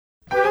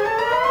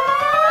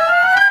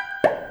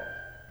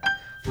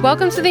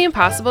Welcome to The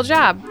Impossible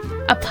Job,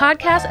 a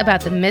podcast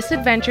about the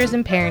misadventures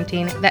in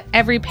parenting that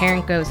every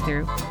parent goes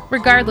through,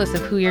 regardless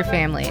of who your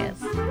family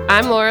is.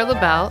 I'm Laura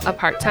LaBelle, a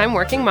part-time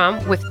working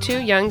mom with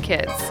 2 young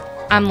kids.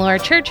 I'm Laura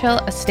Churchill,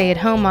 a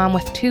stay-at-home mom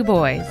with 2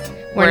 boys.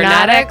 We're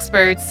not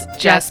experts,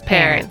 just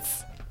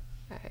parents.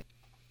 All right.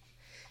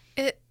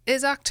 It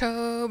is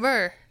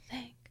October.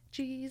 Thank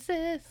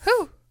Jesus.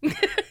 Whew.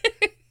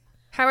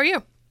 How are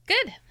you?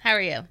 Good. How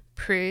are you?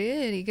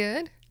 Pretty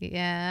good.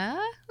 Yeah.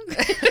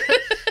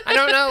 I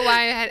don't know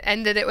why I had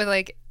ended it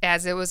with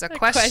as it was a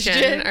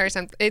question or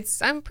something.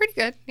 I'm pretty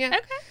good. Yeah. Okay.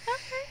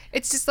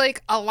 It's just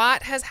a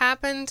lot has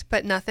happened,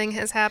 but nothing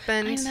has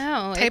happened. I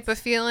know. Type of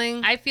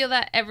feeling. I feel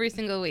that every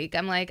single week.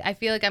 I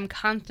feel like I'm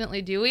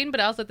constantly doing, but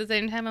also at the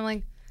same time, I'm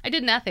like, I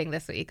did nothing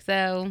this week.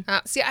 So.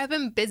 See, I've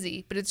been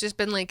busy, but it's just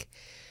been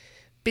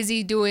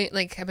busy doing,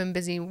 I've been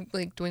busy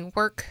doing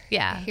work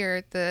here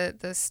at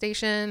the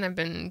station. I've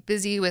been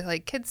busy with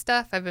kid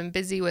stuff. I've been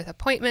busy with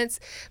appointments,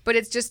 but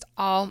it's just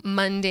all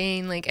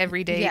mundane,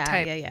 everyday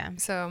type. Yeah.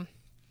 So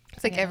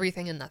it's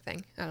everything and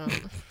nothing. I don't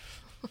know.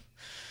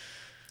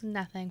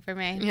 Nothing for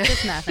me. Yeah.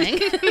 Just nothing.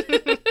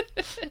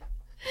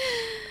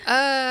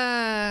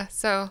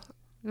 So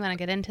You want to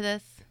get into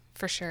this?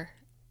 for sure.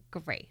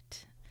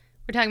 Great.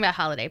 We're talking about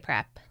holiday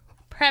prep.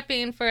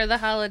 Prepping for the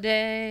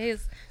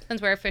holidays.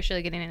 Since we're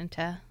officially getting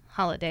into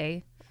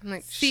holiday I'm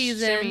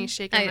season.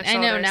 shaking my I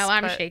know, shoulders, now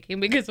I'm but shaking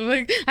because I'm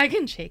like, I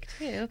can shake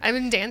too. I've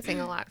been dancing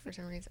a lot for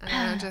some reason. I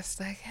don't know,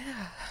 just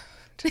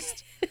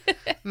just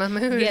my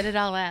mood. Get it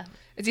all out.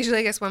 It's usually,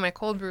 I guess, when my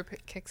cold brew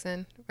kicks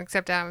in.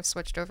 Except now I've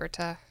switched over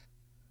to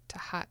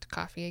hot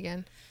coffee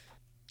again.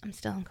 I'm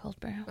still in cold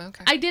brew.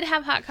 Okay. I did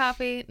have hot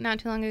coffee not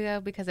too long ago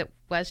because it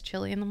was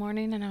chilly in the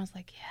morning, and I was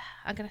like, yeah,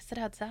 I'm going to sit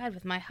outside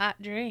with my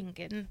hot drink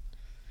and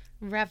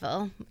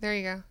revel. There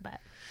you go.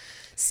 But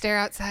Stare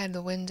outside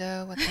the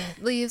window when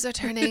the leaves are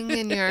turning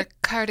in your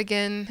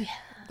cardigan,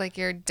 like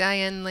you're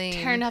Diane Lane.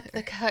 turn up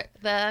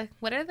the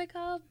what are they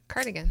called?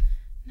 Cardigan.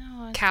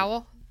 No. it's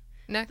Cowl?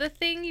 Neck? The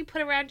thing you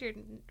put around your...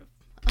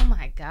 Oh,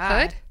 my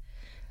God. Hood?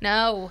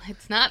 No,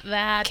 it's not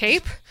that.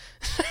 Cape?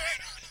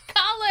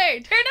 Collar.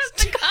 Turn up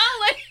the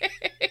collar.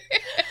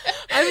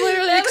 I'm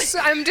literally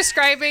I'm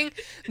describing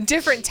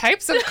different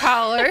types of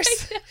collars.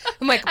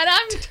 I'm like, And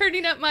I'm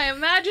turning up my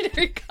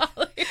imaginary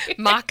collar.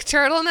 mock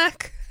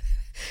turtleneck,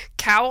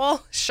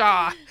 cowl,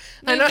 shaw.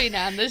 Moving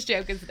on. This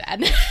joke is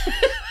dead.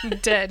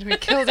 Dead. We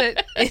killed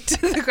it into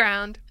the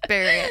ground.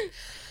 Bury it.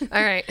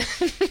 All right.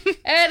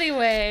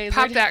 Anyways.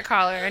 Pop that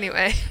collar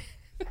anyway.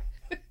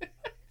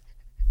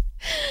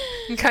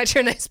 You got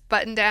your nice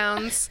button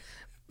downs,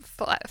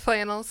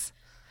 flannels.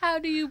 How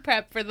do you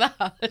prep for the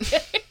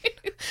holiday?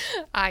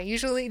 I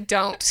usually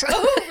don't.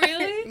 Oh,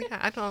 really? Yeah,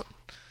 I don't.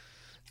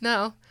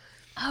 No.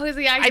 Oh, is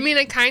he? I mean,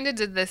 I kind of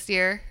did this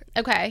year,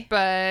 Okay.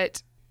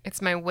 but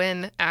it's my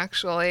win,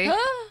 actually.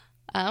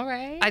 All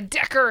right. I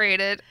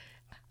decorated.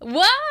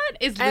 What?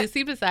 Is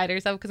Lucy beside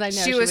herself? Because I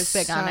know she was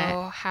big so on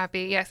it.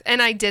 happy, yes.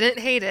 And I didn't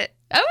hate it.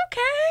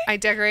 Okay. I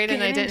decorated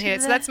and I Get didn't hate it.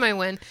 into So that. that's my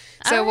win.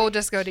 So All we'll right.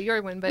 just go to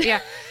your win. But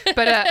yeah.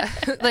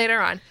 But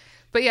later on.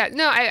 But yeah,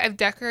 no, I've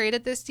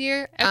decorated this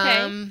year.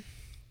 Okay.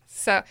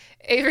 So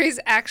Avery's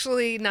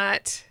actually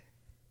not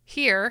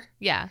here.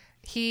 Yeah.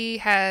 He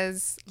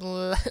has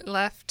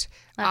left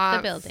the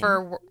building.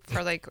 for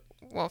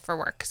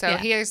work. So Yeah.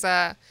 he has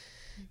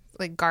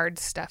guard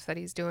stuff that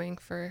he's doing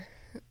for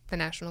the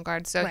National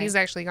Guard. So Right. he's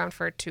actually gone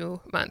for 2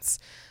 months.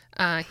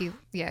 He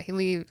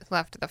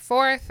left the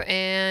 4th,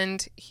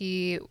 and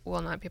he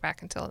will not be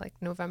back until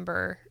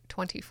November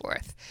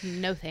 24th.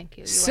 No, thank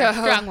you. You So- are a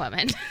strong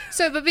woman.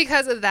 So, but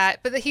because of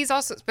that, but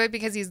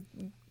because he's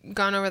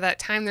gone over that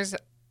time, there's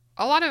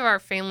a lot of our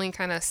family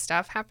kind of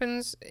stuff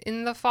happens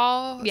in the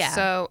fall. Yeah.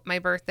 So my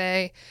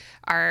birthday,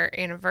 our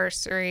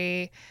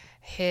anniversary,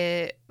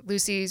 hit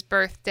Lucy's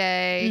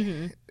birthday.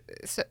 Mm-hmm.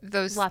 So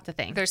those Lots of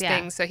things. There's yeah.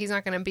 things. So he's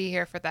not going to be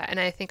here for that. And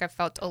I think I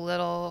felt a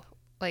little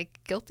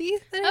guilty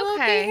that he won't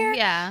be Okay. here.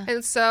 Yeah.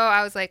 And so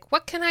I was like,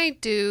 what can I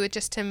do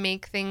just to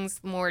make things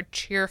more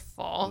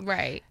cheerful?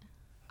 Right.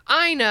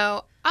 I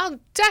know. I'll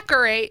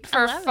decorate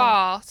for love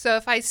fall. So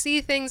if I see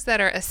things that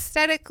are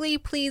aesthetically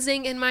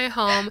pleasing in my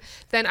home,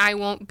 then I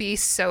won't be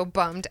so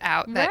bummed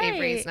out that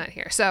Avery's Right. not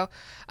here. So,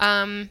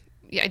 I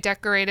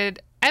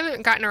decorated. I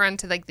haven't gotten around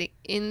to the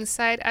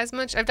inside as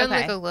much. I've done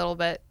Okay. a little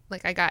bit.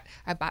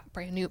 I bought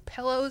brand new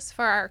pillows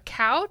for our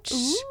couch.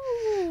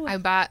 Ooh. I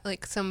bought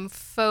some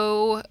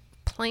faux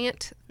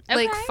plant,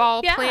 Okay,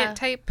 fall yeah. plant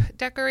type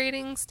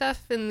decorating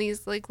stuff in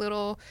these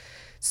little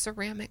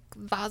ceramic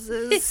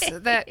vases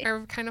that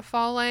are kind of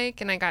fall like,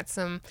 and I got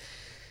some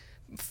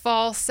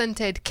fall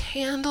scented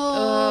candles.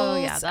 Oh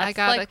yeah, that's I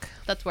got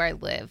that's where I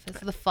live. It's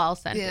the fall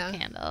scented Yeah.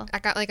 candle. I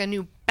got a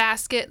new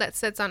basket that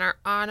sits on our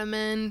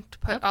ottoman to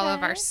put all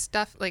of our Okay.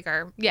 stuff,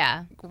 our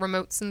Yeah.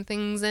 remotes and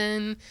things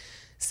in.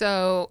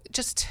 So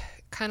just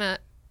kind of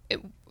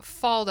it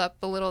falled up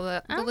a little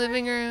the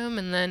living room,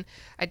 and then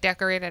I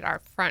decorated our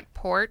front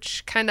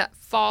porch, kind of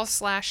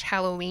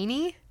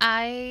fall/Halloweeny.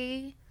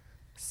 I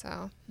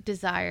So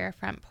desire a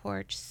front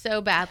porch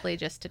so badly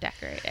just to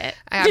decorate it.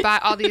 I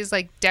bought all these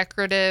like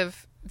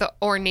decorative, the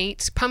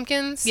ornate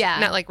pumpkins. Yeah.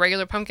 Not like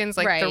regular pumpkins,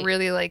 like the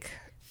really like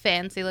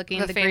fancy looking,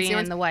 the fancy green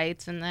ones. and the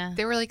whites and the.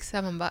 They were like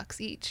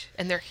 $7 each,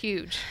 and they're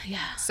huge.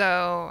 Yeah.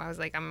 So I was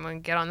like, I'm gonna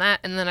get on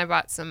that, and then I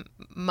bought some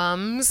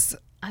mums.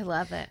 I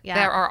love it. Yeah.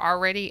 That are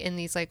already in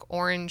these like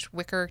orange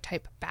wicker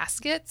type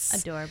baskets.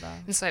 Adorable.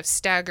 And so I've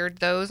staggered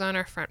those on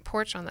our front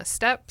porch on the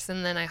steps,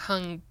 and then I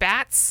hung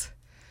bats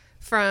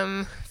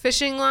from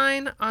fishing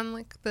line on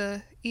like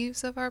the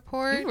eaves of our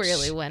porch. You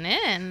really went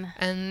in.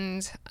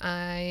 And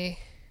I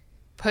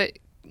put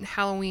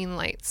Halloween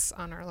lights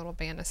on our little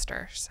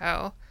banister.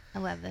 So I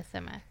love this so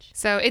much.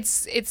 So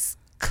it's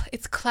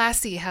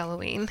classy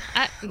Halloween.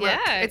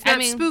 Yeah, it's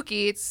not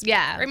spooky. It's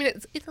I mean,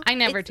 I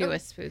never do a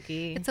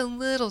spooky. It's a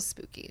little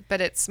spooky, but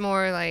it's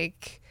more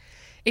like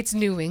it's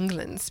New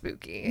England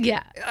spooky.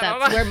 Yeah,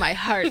 that's where my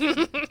heart.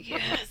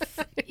 Yes.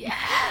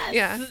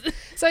 Yeah.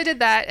 So I did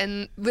that,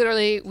 and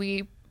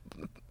literally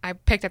I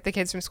picked up the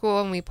kids from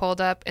school, and we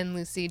pulled up, and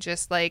Lucy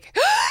just like,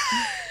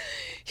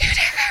 you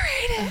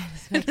decorated. Oh,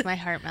 this makes my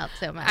heart melt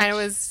so much. I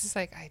was just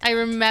like, I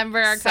remember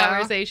our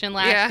conversation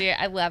last year.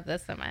 I love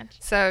this so much.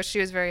 So she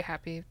was very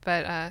happy.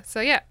 But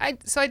so yeah, I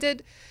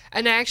did,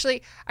 and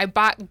I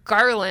bought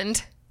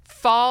garland,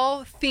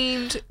 fall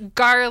themed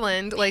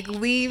garland, like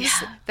leaves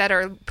that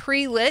are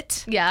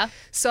pre-lit. Yeah.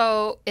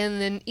 So in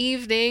the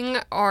evening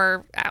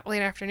or at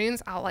late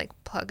afternoons, I'll like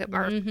plug it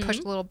or push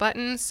a little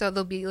button. So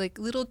there'll be like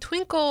little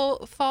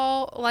twinkle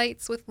fall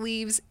lights with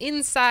leaves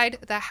inside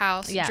the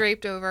house,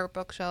 draped over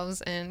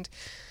bookshelves and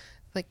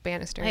like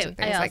banisters and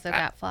things like that.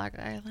 I also got fog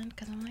garland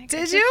because I'm like,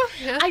 did you?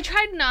 Yeah. I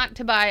tried not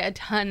to buy a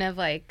ton of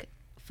like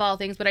fall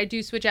things, but I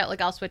do switch out.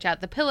 Like I'll switch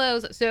out the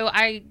pillows. So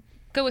I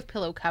go with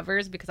pillow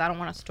covers because I don't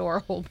want to store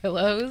whole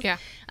pillows. Yeah.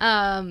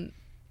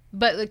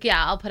 But like,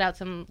 yeah, I'll put out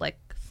some like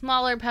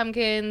smaller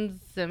pumpkins,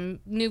 some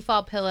new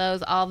fall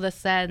pillows, all the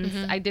scents.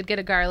 I did get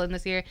a garland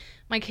this year.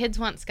 My kids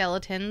want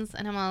skeletons,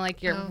 and I'm all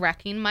like, you're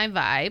wrecking my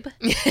vibe.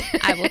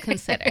 I will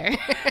consider.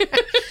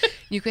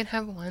 You can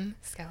have one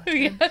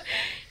skeleton.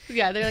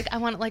 Yeah, they're like, I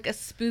want like a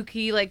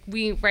spooky, like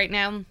we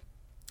went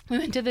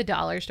to the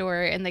dollar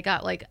store and they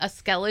got like a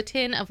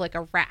skeleton of like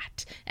a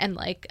rat and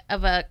like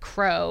of a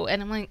crow.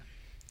 And I'm like,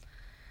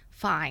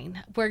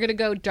 fine, we're going to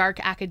go dark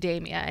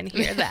academia and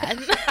hear that.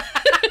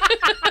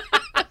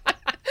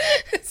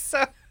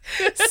 so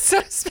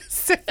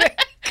specific.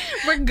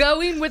 We're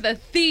going with a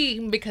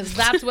theme because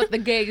that's what the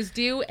gays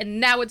do. And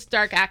now it's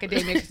dark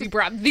academia because you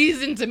brought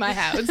these into my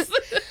house.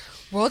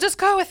 We'll just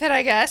go with it,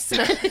 I guess.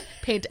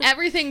 Paint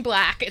everything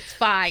black. It's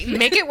fine.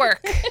 Make it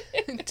work.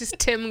 Just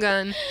Tim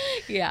Gunn.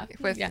 Yeah.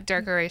 With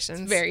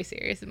decorations. It's very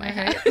serious in my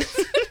head.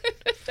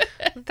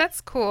 That's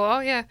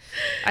cool. Yeah.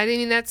 I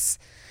mean, that's...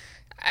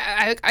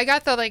 I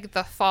got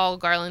the fall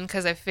garland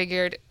because I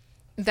figured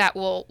that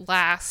will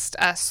last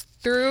us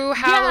through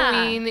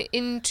Halloween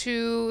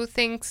into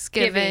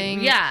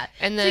Thanksgiving. Yeah.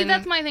 And then... See,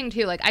 that's my thing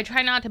too. Like, I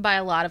try not to buy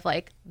a lot of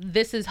like,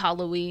 this is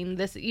Halloween.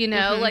 This, you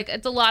know, like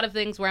it's a lot of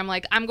things where I'm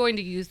like, I'm going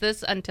to use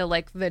this until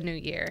like the new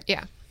year.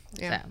 Yeah.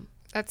 Yeah. So.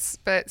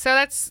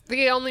 That's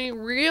the only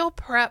real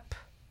prep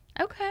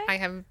I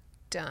have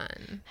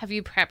done. Have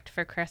you prepped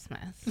for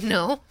Christmas?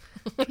 No.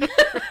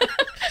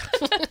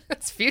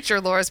 That's future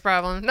Laura's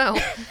problem. No.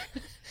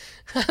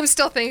 I'm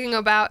still thinking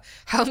about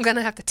how I'm going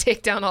to have to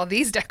take down all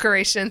these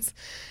decorations.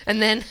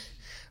 And then,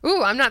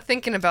 I'm not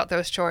thinking about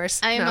those chores.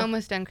 I am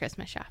almost done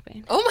Christmas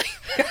shopping. Oh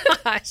my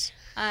gosh.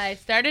 I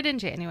started in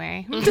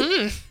January.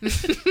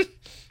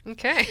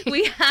 Okay.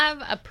 We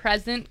have a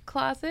present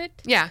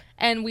closet. Yeah.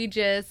 And we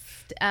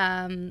just,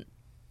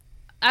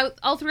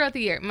 all throughout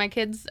the year, my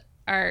kids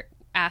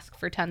ask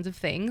for tons of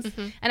things.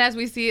 And as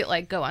we see it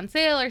like go on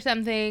sale or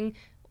something,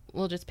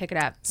 we'll just pick it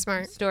up.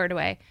 Smart. Store it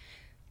away.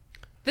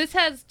 This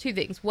has two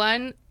things.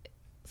 One,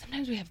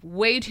 sometimes we have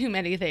way too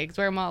many things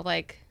where I'm all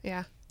like,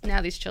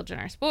 now these children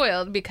are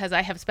spoiled because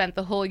I have spent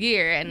the whole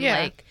year and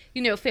like,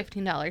 you know,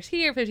 $15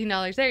 here,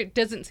 $15 there. It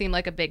doesn't seem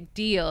like a big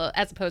deal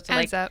as opposed to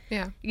Adds like, up.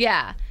 Yeah.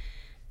 Yeah.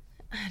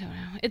 I don't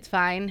know. It's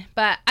fine.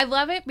 But I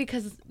love it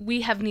because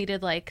we have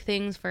needed like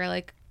things for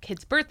like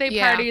kids' birthday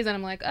parties. And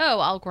I'm like,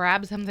 I'll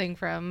grab something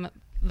from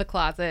the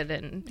closet.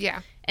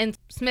 And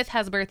Smith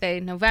has a birthday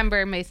in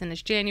November. Mason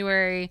is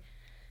January.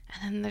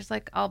 And then there's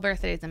like all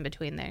birthdays in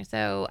between there.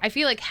 So I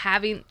feel like I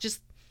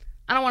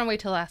don't want to wait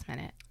till the last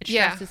minute. It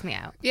stresses me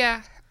out.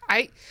 Yeah.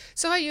 I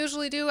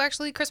usually do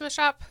actually Christmas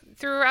shop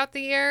throughout the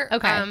year.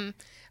 Okay.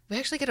 We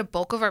actually get a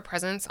bulk of our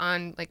presents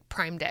on like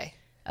Prime Day.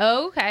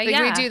 Okay.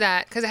 Like we do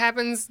that because it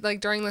happens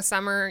like during the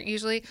summer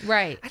usually.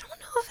 Right. I don't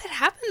know if it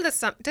happened this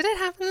summer. Did it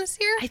happen this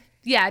year?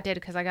 Yeah, it did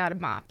because I got a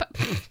mop.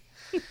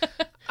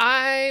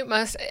 I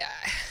must.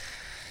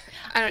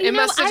 I don't. It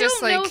must have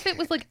just like. I don't know if it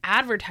was like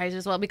advertised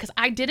as well because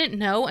I didn't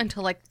know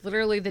until like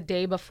literally the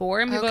day before,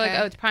 and people were like,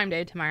 "Oh, it's Prime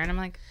Day tomorrow," and I'm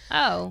like,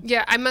 "Oh."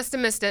 Yeah, I must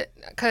have missed it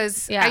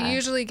because I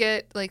usually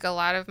get like a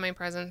lot of my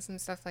presents and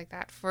stuff like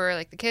that for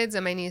like the kids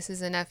and my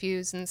nieces and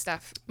nephews and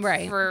stuff.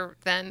 Right. For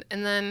then,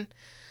 and then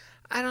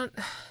I don't.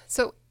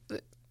 So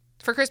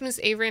for Christmas,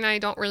 Avery and I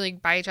don't really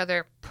buy each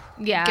other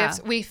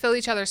gifts. We fill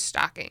each other's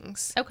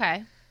stockings.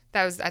 Okay.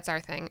 That's our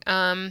thing.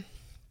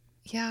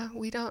 Yeah,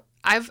 we don't.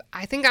 I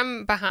think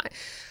I'm behind.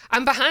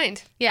 I'm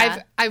behind.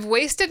 Yeah. I've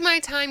wasted my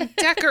time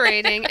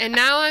decorating, and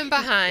now I'm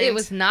behind. It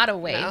was not a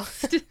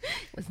waste. No. It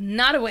was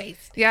not a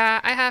waste. Yeah,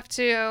 I have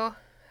to.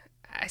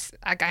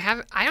 I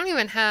don't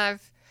even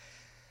have,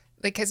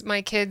 like, because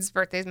my kids'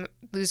 birthdays,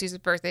 Lucy's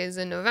birthday is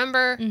in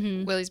November,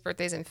 Willie's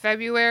birthday's in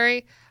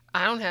February.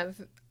 I don't have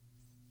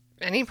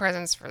any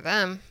presents for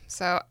them,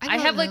 so I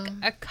have like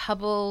a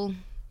couple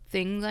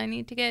things I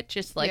need to get,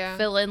 just like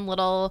fill in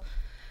little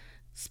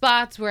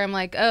spots where I'm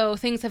like, oh,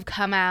 things have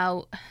come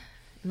out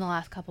in the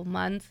last couple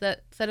months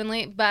that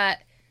suddenly, but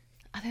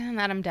other than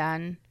that, I'm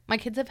done. My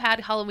kids have had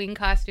Halloween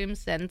costumes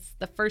since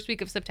the first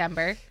week of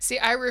September. See,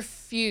 I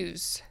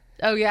refuse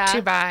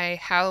to buy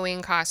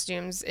Halloween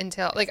costumes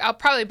until, like, I'll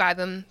probably buy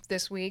them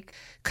this week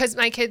because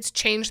my kids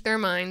changed their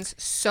minds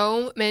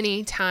so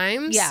many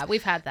times. Yeah,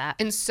 we've had that.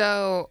 And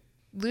so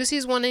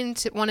Lucy's wanted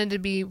to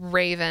be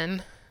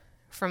Raven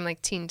from,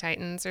 like, Teen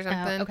Titans or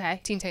something. Oh,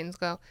 okay. Teen Titans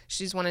Go.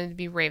 She's wanted to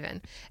be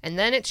Raven. And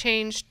then it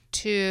changed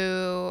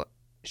to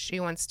she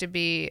wants to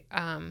be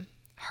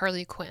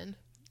Harley Quinn.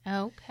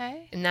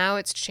 Okay. And now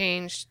it's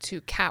changed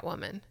to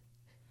Catwoman.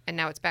 And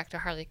now it's back to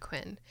Harley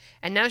Quinn.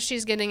 And now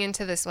she's getting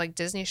into this, like,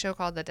 Disney show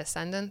called The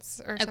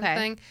Descendants or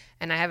something.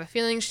 And I have a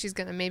feeling she's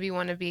going to maybe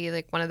want to be,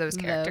 like, one of those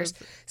characters.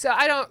 So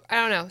I don't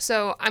know.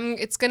 So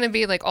it's going to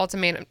be, like,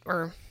 ultimatum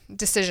or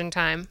decision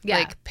time. Yeah.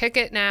 Like, pick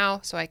it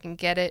now so I can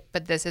get it,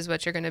 but this is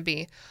what you're going to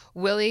be.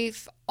 Willie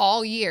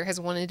all year has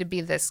wanted to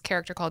be this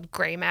character called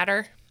Gray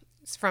Matter.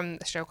 It's from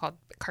the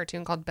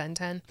cartoon called Ben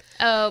 10.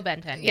 Oh,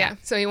 Ben 10. Yeah.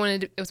 So it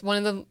was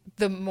one of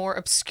the more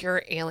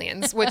obscure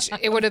aliens, which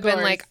it would have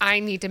been like, I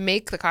need to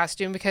make the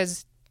costume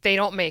because they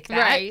don't make that.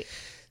 Right.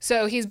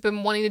 So he's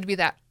been wanting to be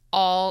that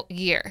all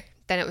year.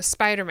 Then it was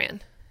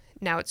Spider-Man.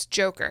 Now it's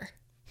Joker.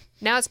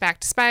 Now it's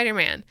back to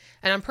Spider-Man.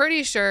 And I'm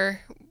pretty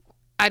sure,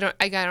 I don't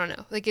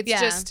know. Like, it's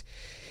just,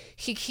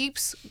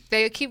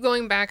 they keep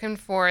going back and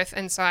forth.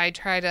 And so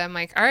I'm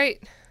like, all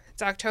right,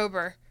 it's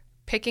October.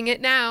 Picking it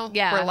now.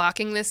 Yeah. We're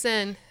locking this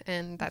in,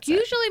 and that's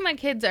usually my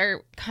kids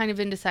are kind of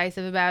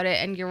indecisive about it,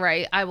 and you're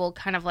right. I will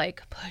kind of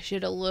like push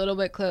it a little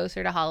bit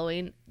closer to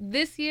Halloween.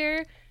 This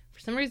year, for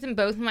some reason,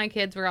 both of my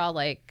kids were all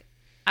like,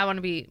 I want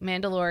to be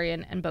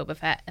Mandalorian and Boba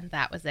Fett, and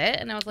that was it.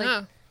 And I was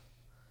like,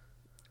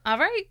 all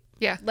right.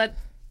 Yeah.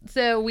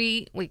 So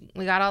we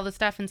got all the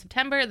stuff in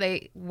September.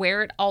 They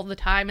wear it all the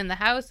time in the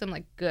house. I'm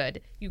like,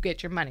 good. You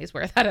get your money's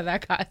worth out of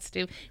that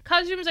costume.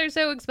 Costumes are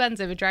so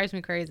expensive. It drives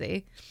me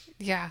crazy.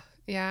 Yeah.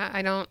 Yeah,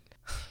 I don't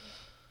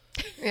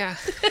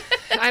know.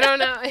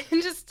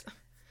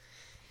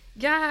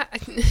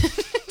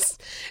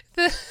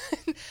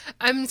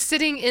 I'm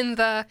sitting in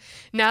now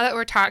that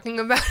we're talking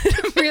about it,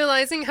 I'm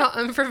realizing how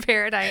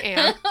unprepared I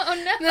am.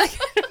 Oh, no. Like,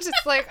 I'm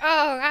just like,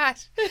 oh,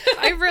 gosh,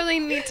 I really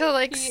need to,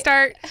 like,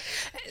 start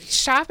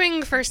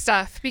shopping for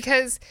stuff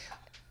because...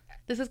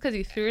 This is because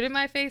you threw it in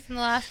my face in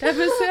the last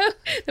episode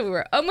that we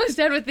were almost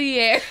done with the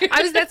year.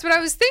 That's what I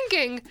was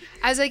thinking.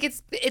 I was like,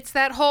 it's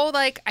that whole,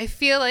 like, I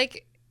feel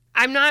like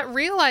I'm not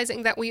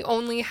realizing that we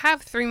only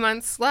have 3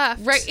 months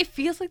left. Right. It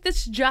feels like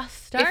this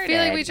just started. I feel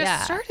like we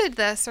just started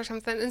this or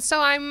something. And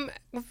so I'm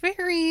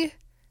very...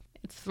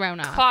 It's thrown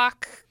off.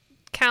 Clock,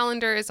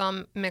 calendar is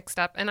all mixed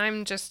up. And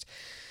I'm just...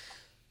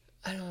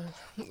 I don't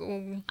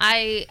know.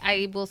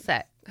 I will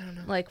set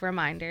like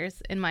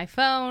reminders in my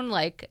phone.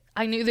 Like,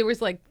 I knew there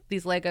was like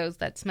these Legos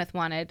that Smith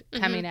wanted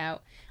coming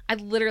out. I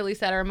literally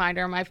set a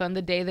reminder on my phone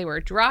the day they were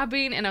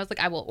dropping, and I was like,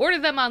 I will order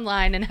them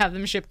online and have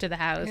them shipped to the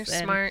house. You're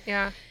smart,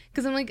 yeah.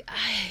 Because I'm like,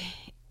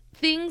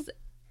 things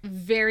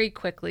very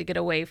quickly get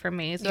away from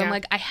me. So I'm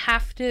like, I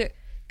have to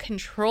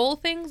control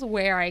things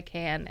where I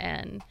can,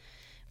 and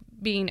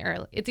being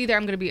early. It's either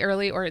I'm going to be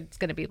early or it's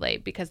going to be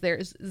late because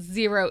there's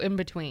zero in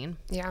between.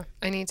 Yeah,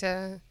 I need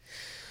to...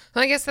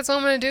 Well, I guess that's what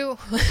I'm going to do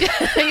when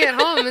I get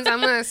home is I'm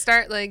going to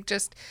start, like,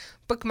 just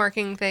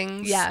bookmarking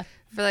things. Yeah.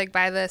 For, like,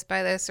 buy this,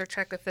 or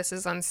check if this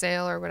is on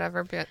sale or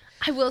whatever. But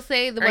I will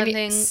say one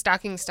thing...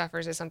 Stocking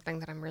stuffers is something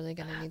that I'm really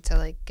going to need to,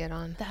 like, get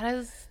on. That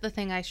is the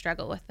thing I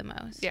struggle with the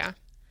most. Yeah.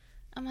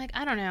 I'm like,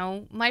 I don't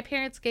know. My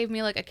parents gave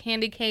me, like, a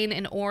candy cane,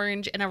 an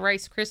orange, and a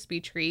Rice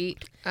Krispie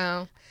treat.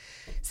 Oh.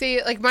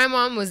 See, like, my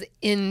mom was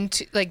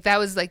into, like, that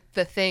was, like,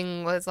 the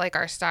thing was, like,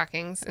 our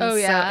stockings. And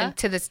and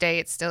to this day,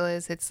 it still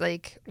is. It's,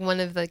 like, one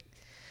of the,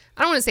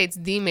 I don't want to say it's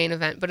the main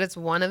event, but it's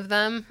one of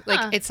them.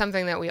 Like, it's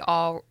something that we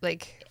all,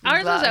 like,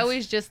 ours love. Was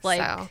always just,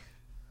 like,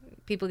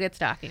 people get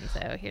stockings,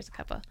 so here's a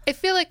couple. I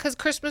feel like because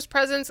Christmas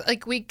presents,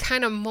 like, we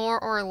kind of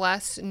more or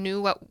less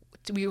knew what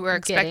we were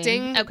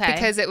expecting. Okay.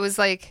 Because it was,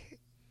 like,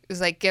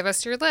 give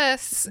us your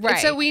lists. Right.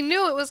 And so we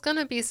knew it was going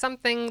to be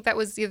something that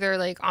was either,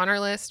 like, on our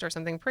list or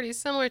something pretty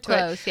similar to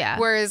Close, it. Yeah.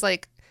 Whereas,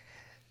 like,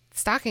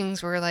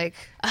 stockings were, like...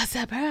 a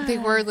surprise. They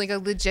were, like, a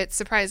legit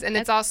surprise. And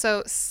it's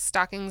also...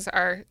 Stockings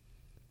are...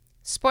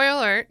 Spoiler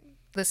alert.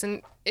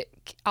 Listen,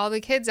 all the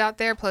kids out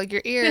there, plug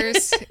your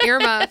ears.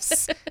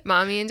 Earmuffs.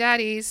 Mommy and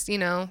daddies, you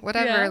know,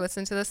 whatever. Yeah.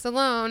 Listen to this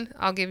alone.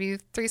 I'll give you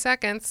 3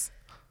 seconds.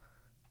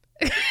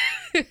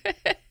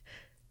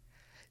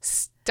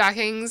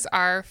 Stockings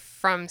are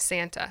from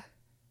Santa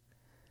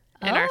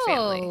in our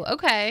family.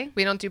 Okay.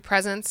 We don't do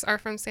presents are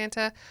from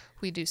Santa.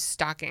 We do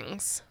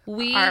stockings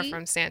are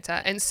from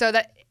Santa. And so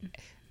that,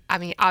 I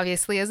mean,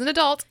 obviously as an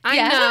adult,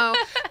 I know,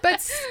 but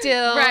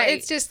still,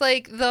 it's just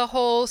like the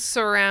whole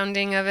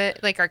surrounding of it.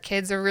 Like our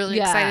kids are really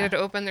excited to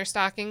open their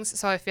stockings.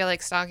 So I feel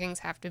like stockings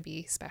have to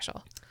be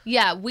special.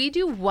 Yeah, we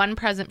do one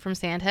present from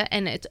Santa,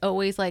 and it's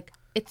always like,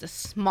 it's a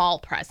small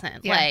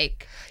present.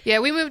 Yeah,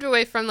 we moved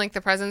away from like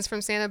the presents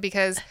from Santa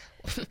because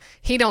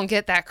he don't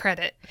get that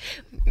credit.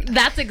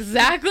 That's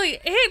exactly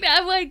it.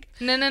 I'm like,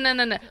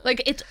 no.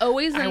 Like, it's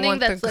always something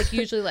that's like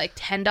usually like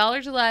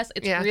 $10 or less.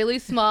 It's really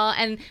small.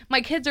 And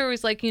my kids are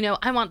always like,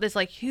 I want this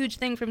like huge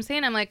thing from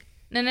Santa. I'm like,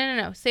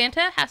 no.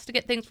 Santa has to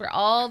get things for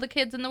all the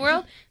kids in the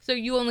world. So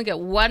you only get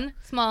one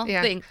small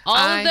thing. All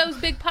of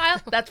those big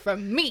piles, that's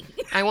from me.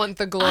 I want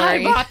the glory.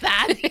 I bought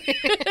that.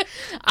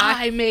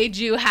 I made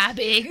you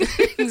happy.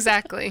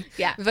 Exactly.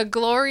 Yeah. The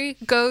glory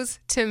goes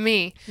to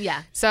me.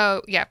 Yeah.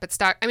 So, but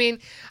I mean,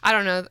 I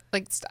don't know.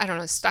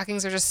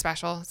 Stockings are just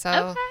special.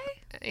 So,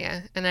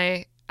 yeah. And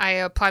I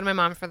applaud my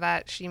mom for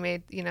that. She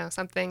made,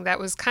 something that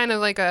was kind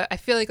of like I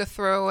feel like a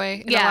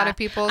throwaway in a lot of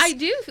people's. I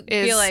do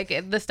feel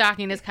like the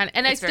stocking is kind of,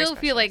 and I still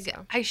feel like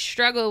I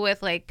struggle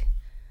with like,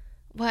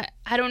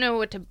 I don't know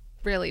what to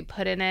really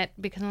put in it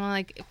because I'm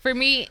like, for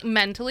me,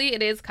 mentally,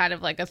 it is kind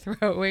of like a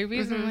throwaway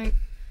piece. Mm-hmm. I'm like,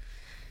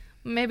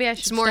 maybe I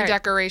should It's more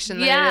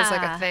decoration than it is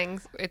like a thing.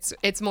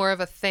 It's more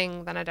of a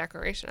thing than a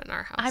decoration in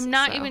our house. I'm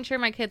not even sure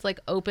my kids like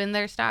opened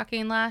their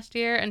stocking last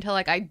year until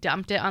like I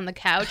dumped it on the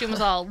couch and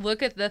was all,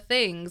 look at the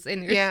things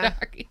in your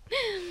stocking.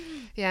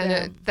 Yeah,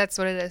 no, that's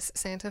what it is.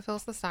 Santa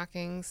fills the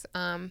stockings.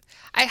 I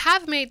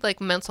have made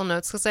like mental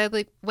notes because I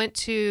like went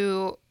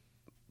to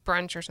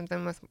brunch or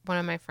something with one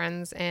of my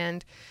friends,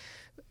 and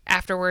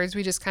afterwards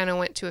we just kind of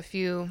went to a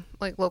few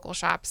like local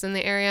shops in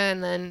the area,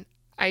 and then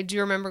I do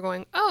remember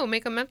going,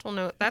 make a mental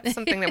note. That's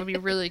something that would be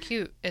really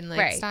cute in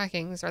like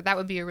stockings, or that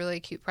would be a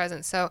really cute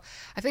present. So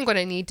I think what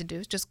I need to do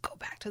is just go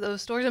back to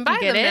those stores and buy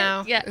them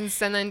now,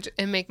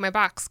 and make my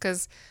box,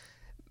 because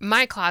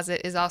my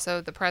closet is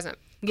also the present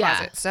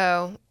closet.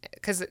 So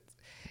because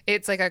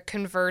it's like a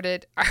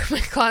converted. My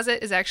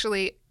closet is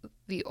actually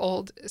the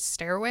old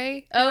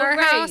stairway in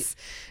our house,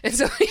 and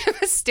so we have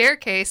a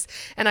staircase,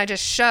 and I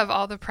just shove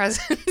all the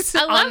presents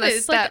on the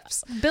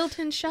steps. Like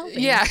built-in shelving.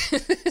 Yeah,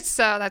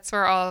 so that's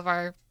where all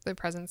of the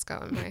presents go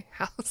in my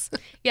house.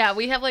 Yeah,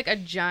 we have like a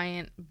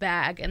giant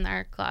bag in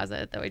our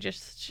closet that we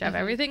just shove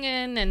everything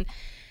in, and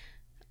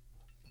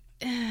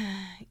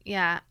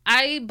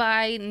I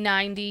buy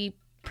 90%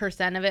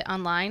 of it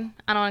online.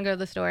 I don't want to go to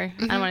the store.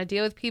 I don't want to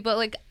deal with people.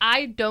 Like,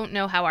 I don't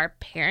know how our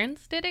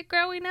parents did it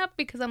growing up,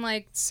 because I'm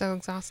like, so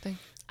exhausting.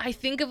 I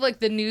think of like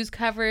the news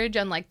coverage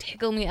on like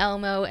Tickle Me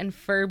Elmo and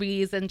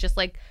Furbies and just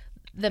like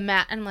the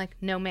and I'm like,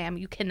 no ma'am,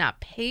 you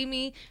cannot pay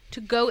me to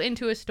go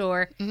into a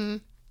store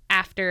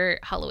after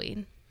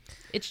Halloween.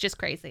 It's just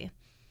crazy.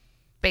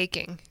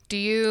 Baking. Do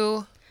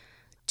you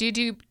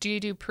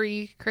do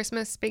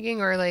pre-Christmas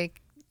baking, or like?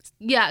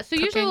 Yeah, so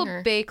usually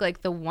we'll bake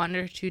like the 1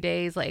 or 2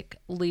 days like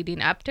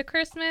leading up to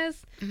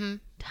Christmas.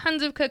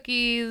 Tons of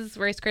cookies,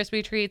 Rice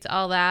Krispie treats,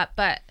 all that.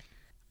 But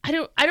I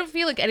don't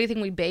feel like anything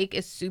we bake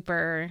is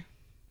super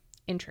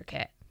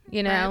intricate,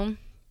 Right.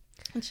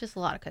 It's just a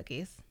lot of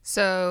cookies.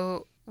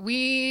 So for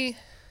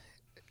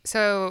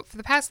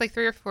the past like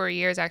 3 or 4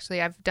 years,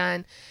 actually, I've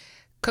done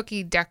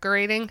cookie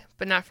decorating,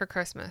 but not for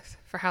Christmas,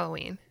 for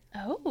Halloween.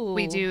 Oh.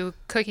 We do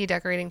cookie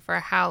decorating for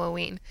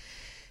Halloween.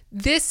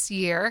 This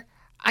year,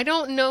 I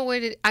don't know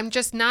I'm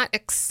just not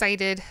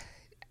excited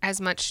as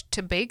much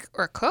to bake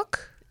or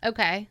cook.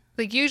 Okay.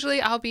 Like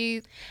usually I'll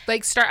be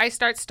like I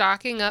start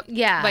stocking up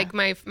like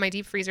my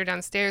deep freezer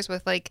downstairs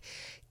with like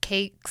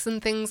cakes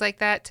and things like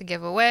that to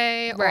give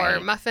away,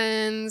 or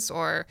muffins,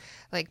 or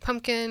like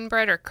pumpkin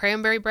bread or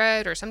cranberry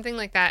bread or something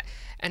like that.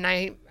 And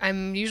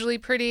I'm usually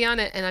pretty on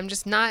it, and I'm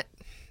just not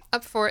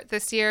up for it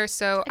this year.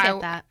 So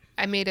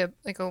I made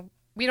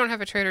we don't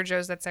have a Trader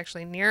Joe's that's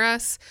actually near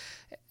us.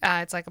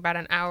 It's like about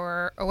an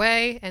hour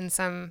away, and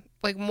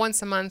like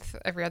once a month,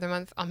 every other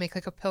month, I'll make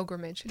like a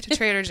pilgrimage to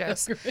Trader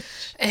Joe's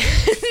and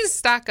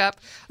stock up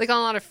like on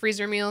a lot of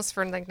freezer meals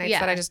for like nights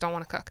that I just don't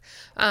want to cook.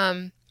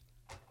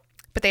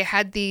 But they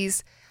had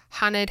these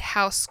haunted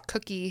house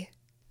cookie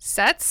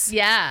sets.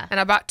 Yeah. And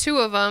I bought 2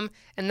 of them,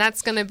 and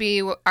that's going to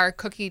be our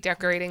cookie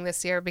decorating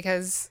this year,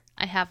 because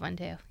I have one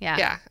too. Yeah.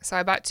 Yeah. So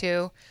I bought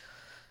 2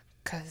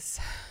 because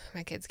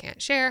my kids can't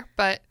share,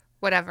 but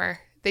whatever.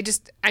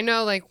 I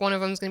know like one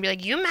of them's going to be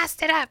like, you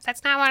messed it up.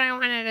 That's not what I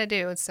wanted to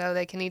do. And so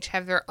they can each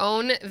have their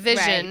own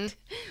vision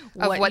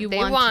of what they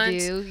want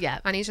to do.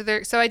 On each of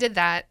their. So I did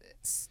that.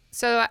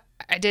 So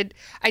I did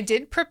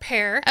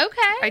prepare.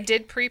 Okay. I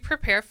did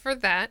prepare for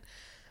that.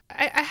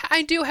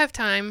 I do have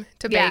time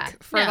to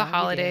bake for the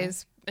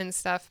holidays and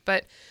stuff,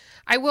 but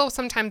I will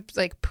sometimes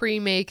like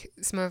pre-make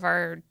some of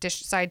our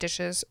side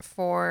dishes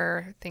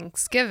for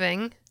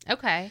Thanksgiving.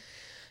 Okay.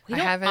 We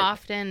don't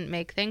often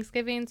make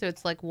Thanksgiving, so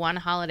it's like one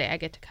holiday I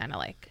get to kind of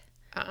like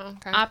Oh,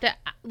 okay.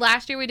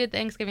 Last year we did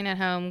Thanksgiving at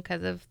home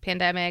because of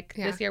pandemic.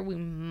 Yeah. This year we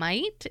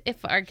might, if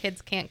our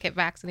kids can't get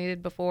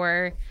vaccinated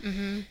before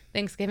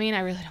Thanksgiving. I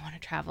really don't want to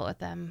travel with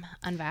them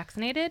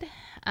unvaccinated.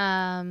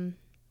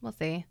 We'll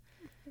see.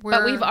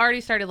 But we've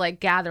already started like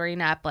gathering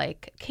up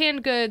like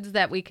canned goods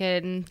that we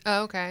can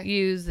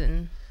use.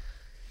 And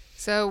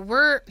so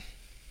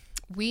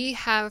we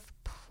have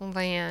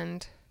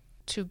planned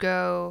to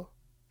go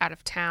out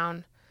of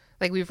town.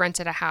 Like, we've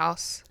rented a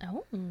house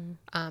in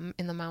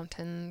the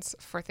mountains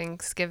for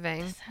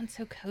Thanksgiving. That sounds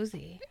so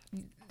cozy.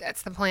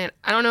 That's the plan.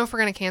 I don't know if we're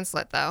going to cancel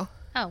it, though.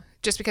 Oh.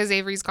 Just because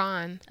Avery's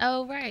gone.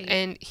 Oh, right.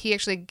 And he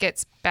actually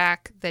gets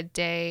back the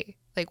day,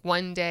 like,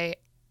 one day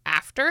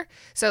after.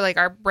 So, like,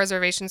 our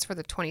reservation's for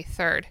the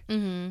 23rd.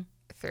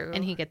 Through.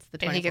 And he gets the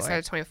 24th. And he gets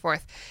there the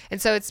 24th. And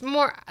so it's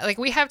more, like,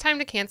 we have time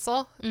to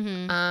cancel. We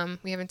have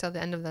until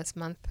the end of this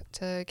month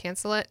to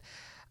cancel it.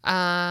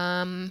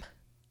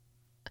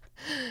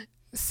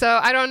 So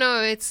I don't know.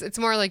 It's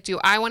more like, do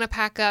I want to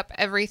pack up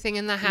everything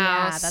in the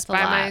house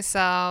by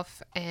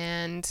myself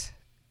and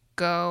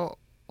go,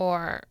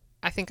 or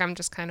I think I'm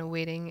just kind of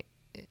waiting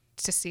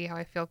to see how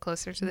I feel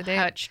closer to the day.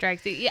 How it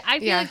strikes you. Yeah, I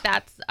feel like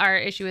that's our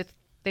issue with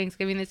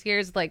Thanksgiving this year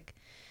is like,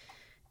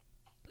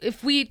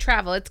 if we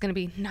travel, it's going to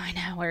be 9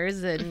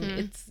 hours and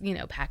it's,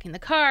 packing the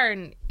car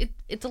and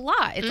it's a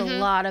lot. It's a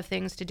lot of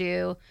things to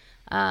do.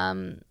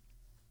 And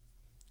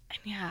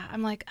yeah,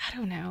 I'm like, I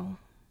don't know.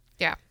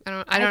 Yeah,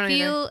 I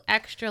feel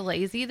extra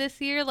lazy this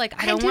year. Like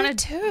I don't want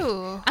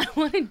to. I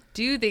want to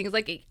do things.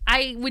 Like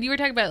when you were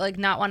talking about like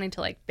not wanting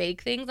to like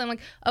bake things, I'm like,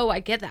 oh, I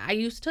get that. I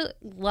used to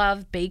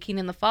love baking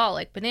in the fall,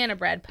 like banana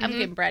bread,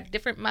 pumpkin bread,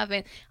 different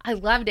muffins. I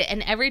loved it,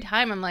 and every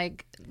time I'm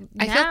like,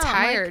 I feel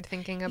tired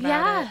thinking about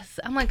it. Yes,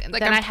 I'm like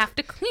then I have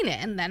to clean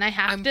it, and then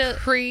I'm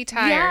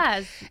pre-tired.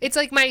 Yes, it's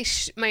like my.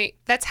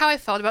 That's how I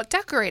felt about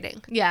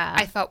decorating. Yeah,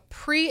 I felt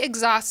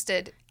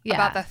pre-exhausted.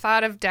 About the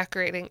thought of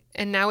decorating,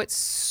 and now it's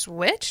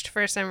switched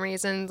for some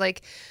reason.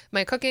 Like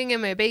my cooking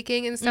and my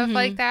baking and stuff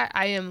like that,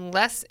 I am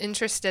less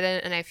interested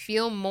in, and I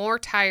feel more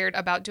tired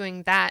about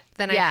doing that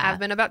than I have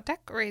been about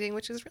decorating,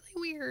 which is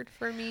really weird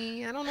for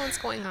me. I don't know what's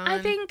going on.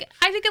 I think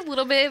a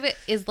little bit of it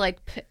is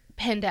like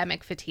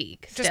pandemic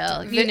fatigue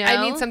still.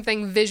 I need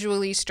something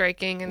visually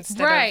striking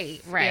instead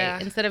right. Yeah.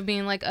 Instead of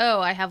being like,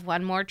 oh, I have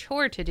one more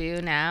chore to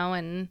do now,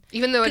 and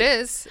even though it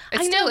is,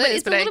 I know, but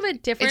it's a little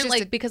bit different.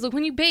 Like because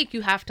when you bake,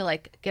 you have to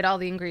like get all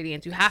the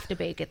ingredients. You have to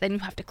bake it, then you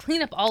have to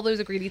clean up all those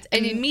ingredients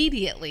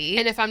immediately.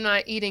 And if I'm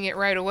not eating it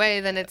right away,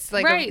 then it's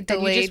like a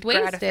delayed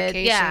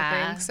gratification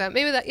thing. So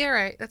maybe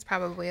right. That's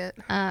probably it.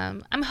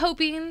 I'm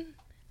hoping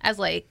as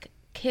like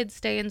kids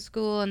stay in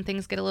school and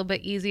things get a little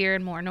bit easier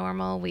and more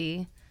normal,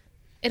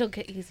 it'll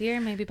get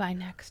easier maybe by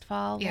next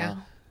fall. Yeah.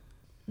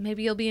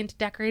 Maybe you'll be into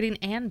decorating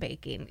and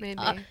baking. Maybe.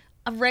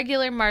 A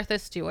regular Martha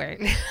Stewart.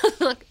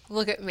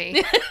 Look at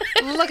me.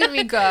 Look at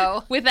me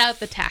go. Without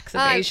the tax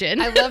evasion.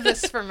 I love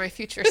this for my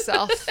future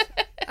self.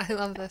 I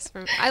love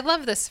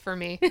this for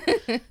me.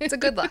 It's a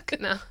good luck.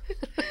 No.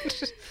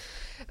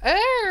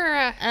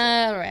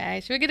 All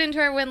right. Should we get into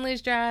our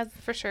win-lose draws?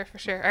 For sure.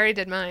 I already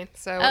did mine.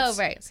 So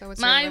right. So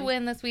what's my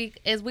win this week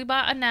is we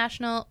bought a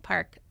national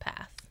park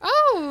pass.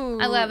 Oh,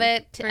 I love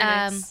it. Very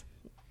nice.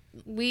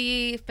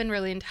 We've been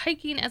really into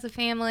hiking as a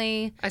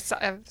family.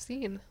 I've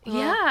seen.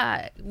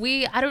 Yeah.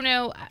 I don't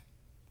know.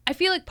 I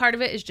feel like part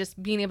of it is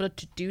just being able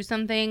to do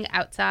something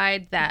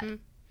outside that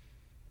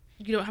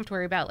you don't have to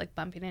worry about like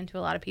bumping into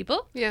a lot of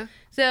people. Yeah.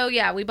 So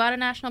yeah, we bought a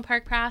national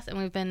park pass and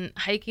we've been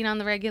hiking on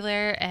the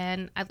regular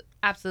and I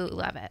absolutely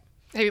love it.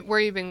 Where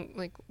have you been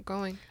like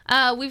going?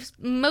 We've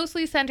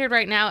mostly centered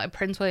right now at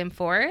Prince William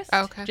Forest.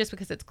 Oh, okay. Just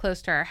because it's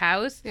close to our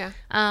house.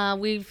 Yeah.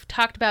 We've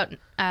talked about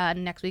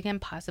next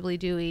weekend possibly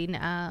doing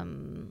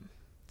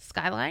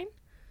Skyline.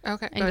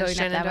 Okay. And going up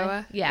that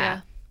way.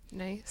 Yeah.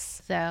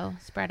 Nice. So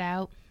spread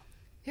out.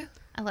 Yeah.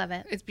 I love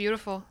it. It's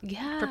beautiful.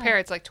 Yeah. Prepare.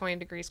 It's like 20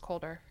 degrees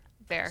colder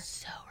there.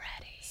 So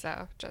ready.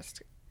 So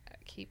just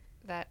keep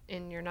that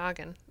in your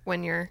noggin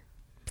when you're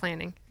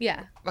planning.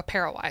 Yeah.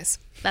 Apparel wise.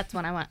 That's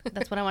what I want.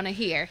 That's what I want to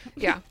hear.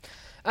 Yeah.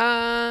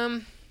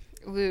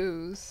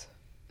 Lose.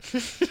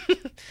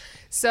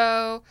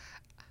 So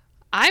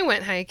I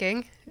went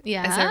hiking.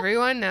 Yeah. As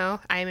everyone know,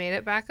 I made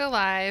it back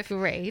alive.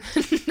 Great.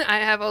 I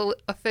have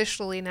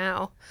officially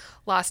now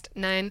lost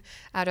 9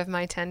 out of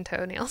my 10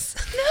 toenails.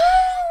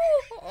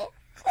 No.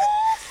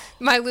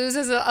 My lose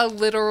is a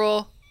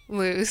literal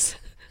lose.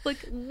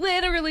 Like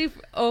literally,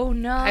 oh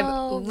no.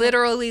 I've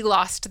literally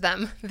lost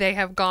them. They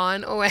have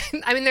gone away.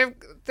 I mean,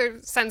 they're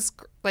since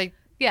like,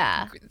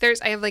 yeah.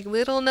 I have like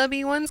little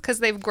nubby ones because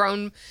they've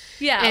grown.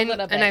 Yeah, and, a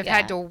little bit. And I've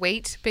had to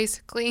wait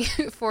basically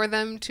for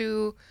them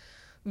to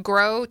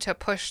grow to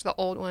push the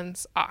old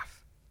ones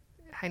off.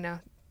 I know.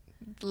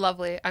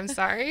 Lovely. I'm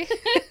sorry.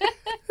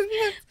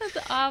 That's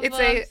awful.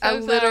 It's a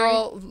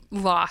literal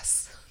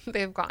loss.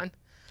 They've gone.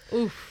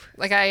 Oof.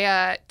 Like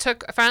I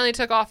finally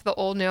took off the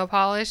old nail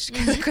polish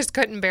because I just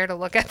couldn't bear to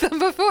look at them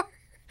before.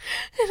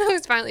 And I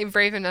was finally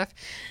brave enough.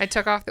 I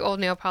took off the old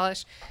nail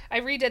polish. I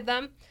redid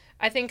them.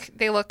 I think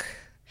they look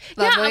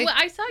lovely. Yeah,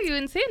 I saw you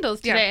in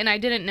sandals today, and I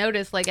didn't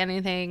notice like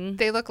anything.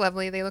 They look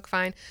lovely. They look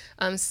fine.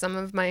 Some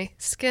of my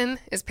skin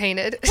is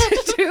painted.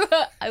 Too.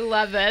 I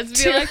love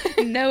this. Be like,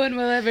 no one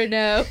will ever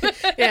know.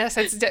 Yes,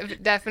 it's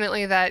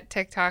definitely that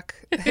TikTok.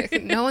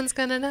 No one's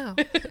gonna know.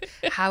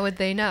 How would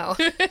they know?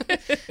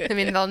 I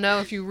mean, they'll know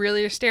if you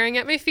really are staring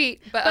at my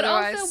feet, but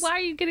otherwise. Also, why are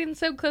you getting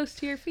so close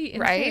to your feet?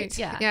 Right?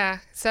 Yeah.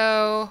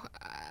 So.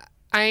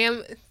 I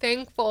am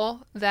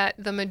thankful that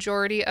the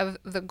majority of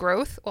the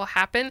growth will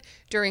happen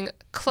during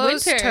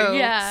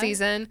closed-toe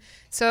season.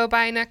 So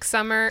by next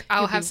summer,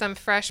 I'll have some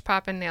fresh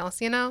poppin'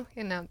 nails. You know,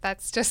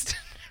 that's just.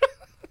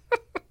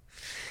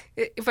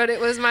 But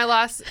it was my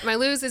loss. My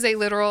lose is a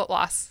literal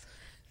loss.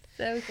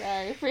 So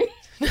sorry for you.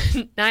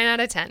 9 out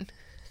of 10.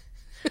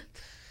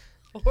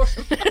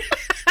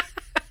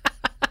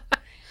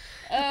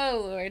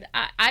 Oh Lord,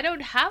 I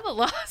don't have a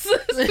loss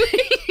this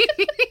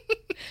week.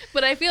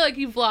 But I feel like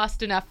you've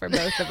lost enough for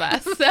both of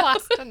us. So.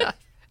 Lost enough.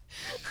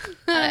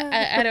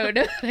 I don't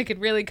know if I could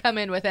really come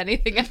in with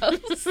anything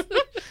else.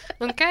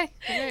 Okay.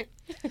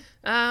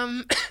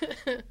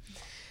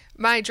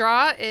 My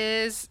draw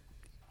is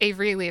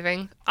Avery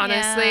leaving.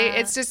 Honestly,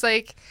 it's just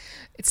like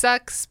it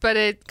sucks, but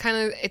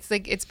it's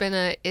like it's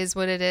been is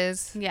what it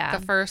is. Yeah.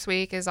 The first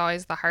week is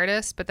always the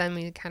hardest, but then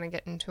we kind of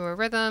get into a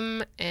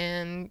rhythm,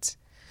 and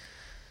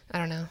I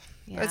don't know.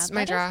 Yeah, that's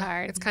my draw.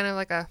 Hard. It's kind of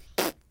like a.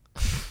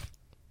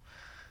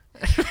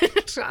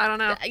 I don't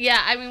know.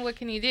 Yeah, I mean, what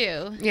can you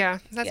do? Yeah,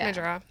 that's my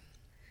draw.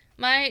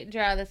 My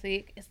draw this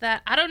week is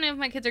that I don't know if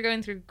my kids are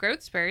going through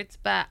growth spurts,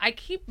 but I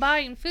keep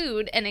buying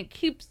food and it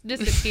keeps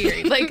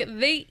disappearing. Like,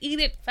 they eat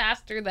it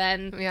faster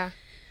than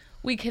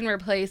we can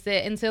replace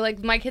it. And so,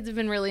 like, my kids have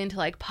been really into,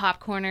 like,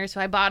 popcorners,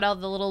 so I bought all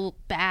the little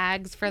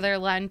bags for their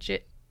lunch.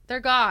 They're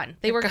gone.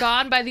 They were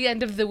gone by the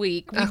end of the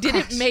week. We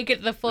didn't make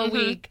it the full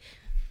week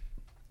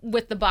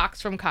with the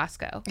box from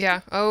Costco.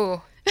 Yeah.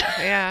 Oh,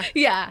 yeah.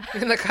 Yeah.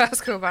 In the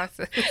Costco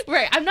boxes.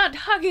 Right. I'm not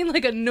talking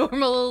like a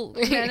normal.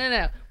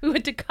 No. We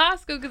went to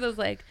Costco because I was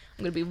like,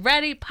 I'm going to be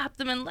ready, pop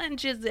them in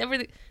lunches,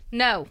 everything.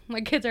 No.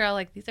 My kids are all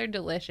like, these are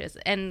delicious.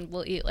 And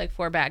we'll eat like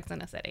 4 bags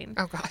in a sitting.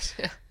 Oh, gosh.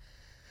 Yeah.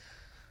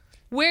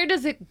 Where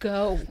does it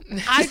go?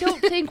 I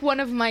don't think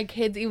one of my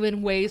kids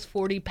even weighs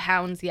 40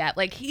 pounds yet.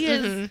 Like, he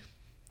is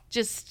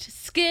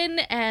just skin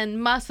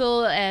and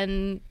muscle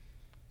and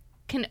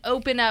can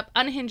open up,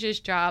 unhinge his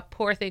jaw,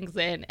 pour things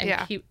in,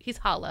 and he's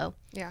hollow.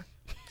 Yeah.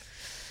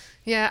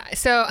 Yeah.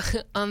 So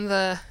on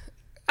the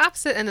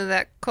opposite end of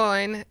that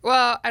coin,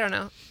 well, I don't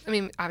know. I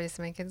mean,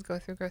 obviously my kids go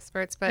through growth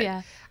spurts, but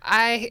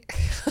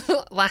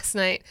last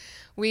night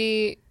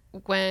we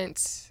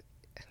went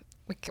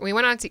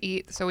out to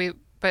eat. So we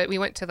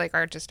went to like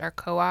our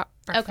co-op,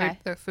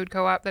 the food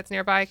co-op that's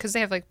nearby, because they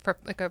have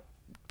like a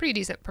pretty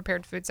decent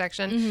prepared food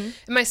section. And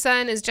my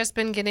son has just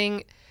been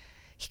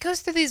he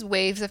goes through these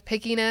waves of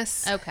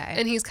pickiness. Okay.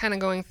 And he's kind of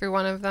going through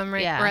one of them,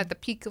 right? Yeah. We're at the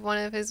peak of one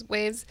of his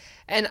waves.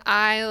 And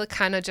I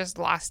kind of just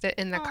lost it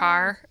in the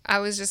car. I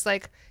was just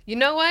like, you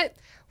know what?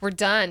 We're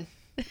done.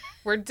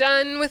 We're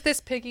done with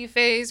this picky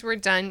phase. We're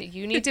done.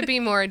 You need to be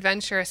more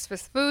adventurous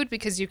with food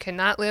because you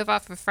cannot live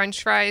off of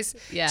French fries,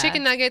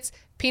 chicken nuggets,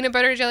 peanut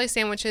butter jelly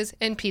sandwiches,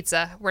 and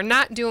pizza. We're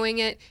not doing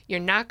it. You're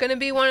not going to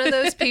be one of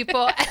those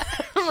people.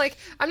 I'm like,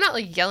 I'm not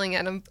like yelling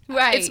at him.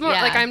 Right. It's more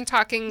like I'm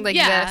talking like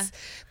this.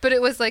 But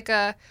it was like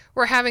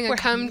we're having a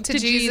come to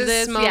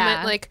Jesus moment.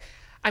 Yeah. Like,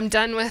 I'm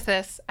done with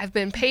this. I've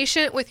been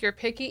patient with your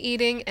picky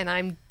eating and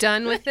I'm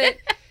done with it.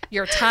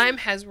 Your time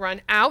has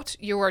run out.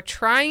 You are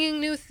trying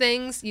new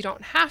things. You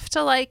don't have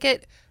to like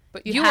it,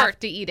 but you have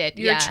to eat it.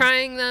 You're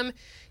trying them.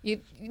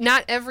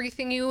 Not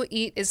everything you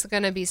eat is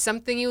going to be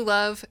something you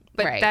love,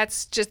 but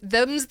that's just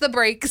them's the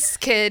breaks,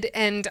 kid.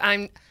 And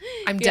I'm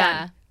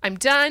done. I'm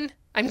done.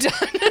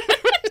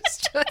 It's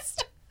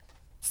just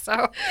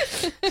so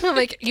I'm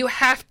like, you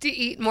have to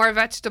eat more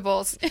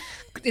vegetables.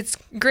 It's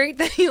great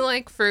that you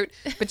like fruit,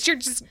 but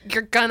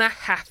you're gonna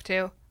have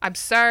to. I'm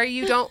sorry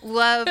you don't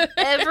love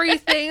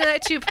everything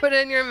that you put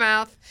in your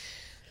mouth.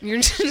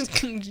 You're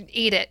just gonna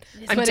eat it.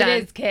 It's what done.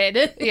 It is,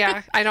 kid.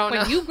 Yeah, I don't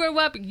know. When you grow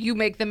up, you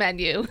make the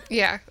menu.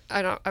 Yeah,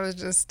 I was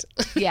just.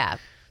 Yeah.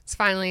 It's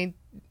finally,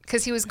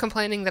 because he was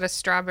complaining that a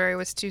strawberry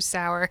was too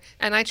sour,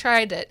 and I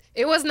tried it.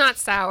 It was not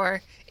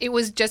sour. It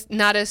was just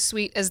not as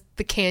sweet as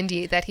the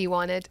candy that he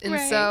wanted. And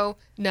so,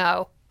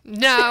 no,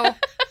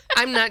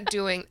 I'm not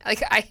doing,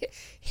 like, I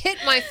hit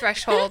my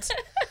threshold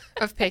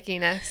of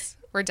pickiness.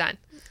 We're done.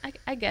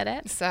 I get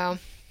it. So.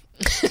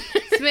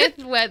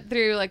 Smith went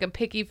through like a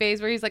picky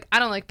phase where he's like, I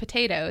don't like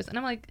potatoes. And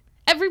I'm like,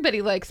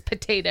 everybody likes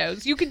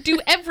potatoes. You can do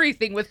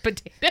everything with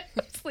potatoes.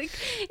 Like,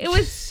 it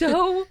was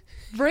so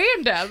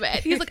random. And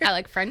he's like, I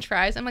like French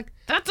fries. I'm like,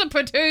 that's a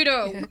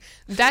potato. Yeah.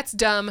 That's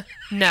dumb.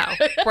 No,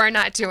 we're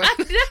not doing it.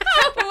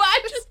 No,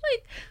 I'm just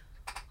like,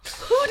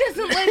 who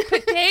doesn't like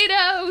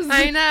potatoes?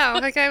 I know.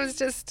 Like, I was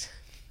just.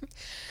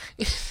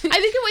 I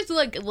think it was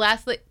like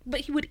less, like, but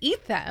he would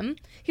eat them.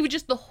 He would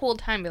just the whole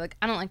time be like,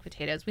 I don't like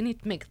potatoes. We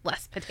need to make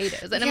less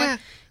potatoes. And I'm like,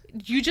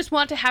 you just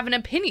want to have an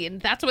opinion.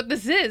 That's what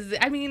this is.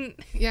 I mean.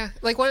 Yeah.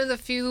 Like one of the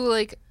few,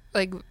 like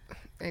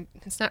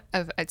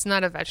it's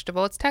not a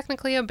vegetable. It's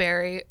technically a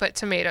berry, but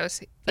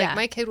tomatoes. Like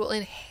my kid will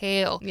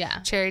inhale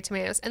cherry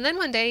tomatoes. And then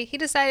one day he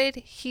decided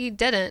he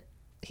didn't.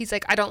 He's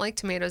like, I don't like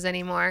tomatoes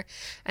anymore.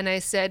 And I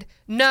said,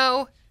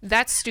 no,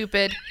 that's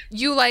stupid.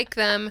 You like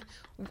them.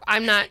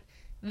 I'm not.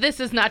 This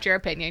is not your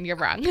opinion. You're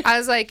wrong. I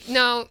was like,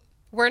 no,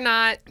 we're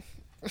not.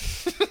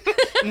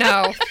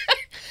 No.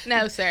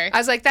 No, sir. I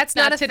was like, that's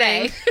not a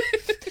today.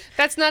 Thing.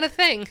 That's not a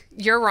thing.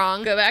 You're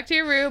wrong. Go back to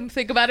your room.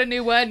 Think about a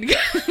new one.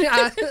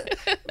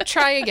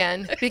 Try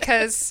again,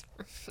 because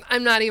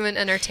I'm not even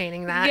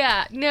entertaining that.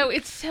 Yeah. No,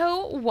 it's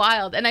so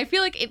wild. And I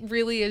feel like it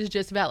really is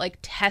just about like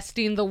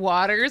testing the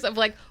waters of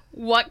like,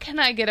 what can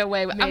I get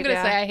away with? I'm going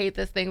to say I hate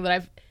this thing that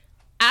I've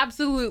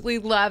absolutely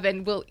love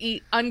and will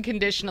eat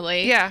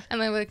unconditionally. Yeah.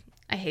 And I'm like,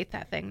 I hate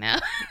that thing now.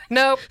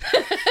 Nope.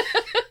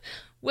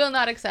 Will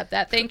not accept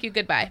that. Thank you.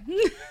 Goodbye.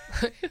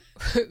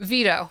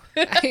 Veto.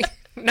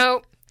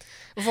 Nope.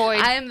 Void.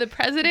 I am the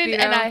president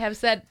Veto. And I have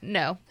said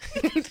no.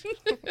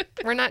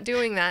 We're not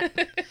doing that.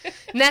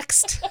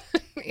 Next.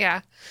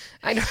 Yeah.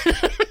 I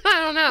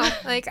don't know.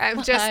 Like,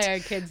 I'm just. Why are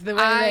kids the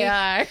way they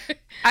are?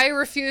 I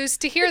refuse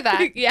to hear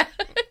that. Yeah.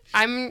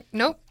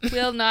 Nope.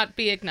 Will not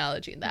be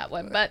acknowledging that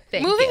one, but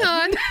thank Moving you.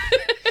 on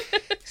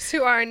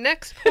to our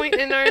next point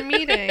in our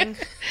meeting.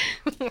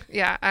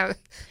 Yeah,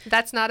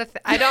 that's not a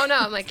thing. I don't know.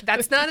 I'm like,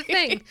 that's not a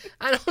thing.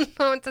 I don't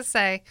know what to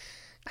say.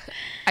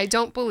 I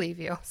don't believe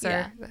you,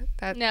 sir.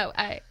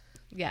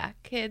 Yeah.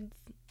 Kids.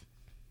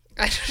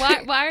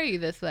 Why are you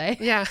this way?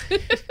 Yeah.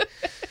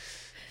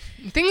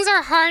 Things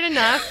are hard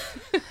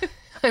enough.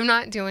 I'm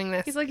not doing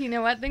this. He's like, you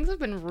know what? Things have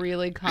been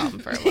really calm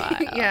for a while.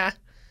 Yeah.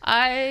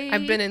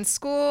 I've been in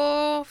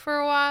school for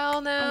a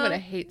while now. I'm going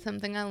to hate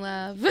something I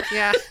love.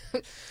 Yeah.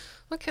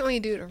 What can we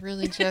do to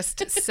really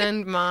just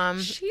send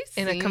mom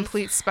in a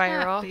complete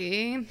spiral?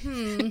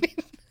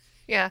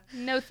 Yeah.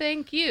 No,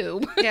 thank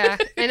you. Yeah.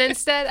 And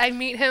instead, I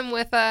meet him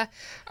with all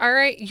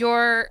right,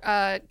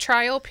 your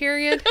trial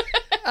period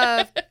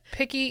of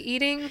picky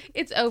eating.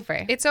 It's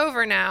over. It's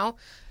over now.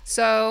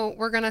 So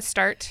we're going to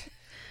start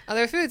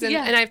other foods. And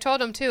I've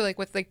told him, too, like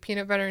with like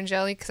peanut butter and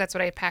jelly, because that's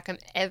what I pack him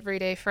every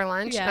day for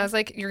lunch. Yeah. And I was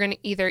like, you're going to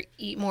either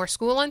eat more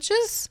school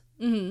lunches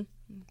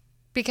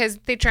because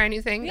they try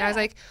new things. Yeah. I was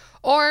like,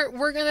 or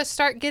we're going to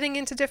start getting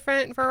into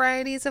different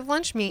varieties of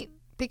lunch meat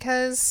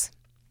because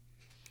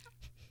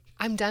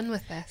I'm done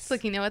with this. It's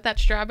like, you know what, that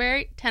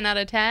strawberry, 10 out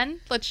of 10.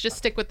 Let's just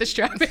stick with the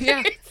strawberry.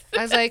 Yeah.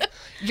 I was like,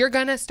 you're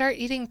going to start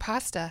eating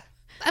pasta.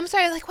 I'm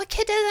sorry, like, what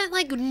kid doesn't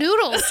like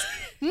noodles?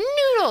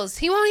 Noodles.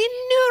 He won't eat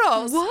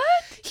noodles.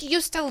 What? He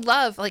used to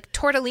love, like,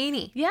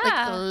 tortellini. Yeah.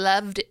 Like,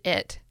 loved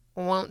it.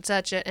 Won't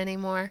touch it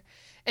anymore.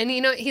 And,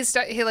 you know, he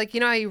like, you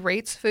know how he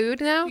rates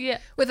food now? Yeah.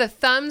 With a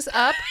thumbs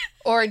up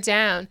or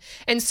down.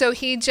 And so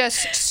he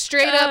just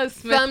straight up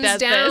thumbs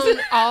down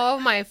all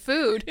of my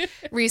food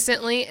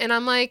recently. And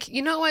I'm like,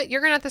 you know what?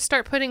 You're going to have to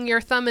start putting your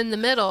thumb in the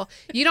middle.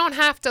 You don't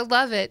have to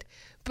love it,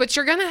 but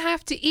you're going to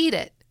have to eat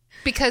it.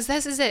 Because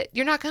this is it.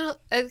 You're not going to...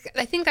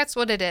 I think that's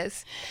what it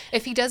is.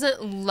 If he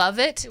doesn't love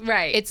it,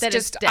 right, it's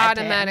just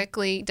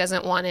automatically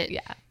doesn't want it.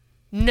 Yeah.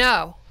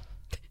 No.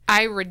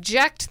 I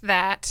reject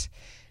that.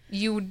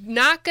 You're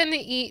not going to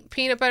eat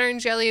peanut butter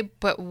and jelly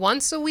but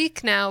once a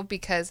week now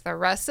because the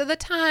rest of the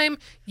time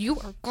you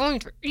are going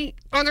to eat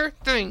other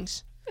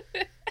things.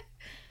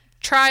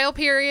 Trial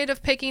period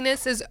of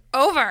pickiness is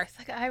over. It's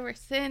like, I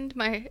rescind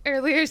my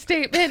earlier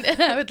statement and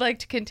I would like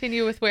to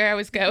continue with where I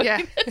was going.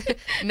 Yeah.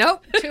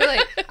 Nope, too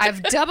late.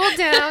 I've doubled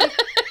down.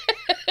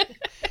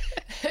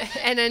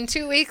 And in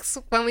 2 weeks,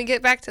 when we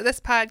get back to this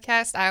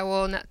podcast, I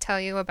will not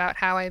tell you about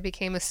how I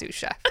became a sous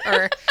chef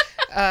or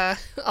a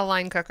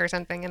line cook or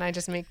something, and I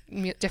just make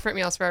different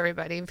meals for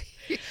everybody.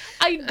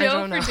 I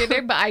don't for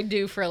dinner, but I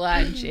do for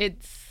lunch.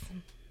 It's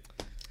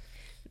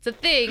a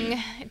thing.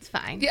 It's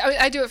fine. Yeah,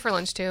 I do it for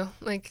lunch too.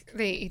 Like,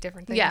 they eat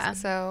different things. Yeah.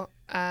 So,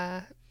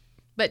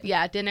 but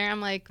yeah, dinner,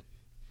 I'm like,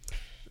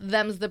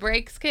 them's the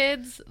breaks,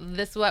 kids.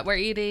 This is what we're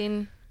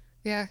eating.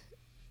 Yeah.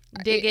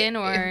 Dig in,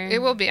 or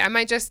it will be.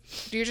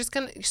 You're just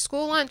gonna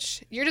school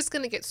lunch. You're just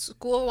gonna get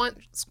school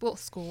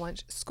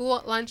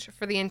lunch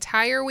for the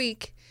entire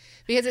week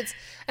because and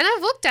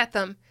I've looked at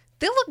them.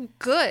 They look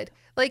good.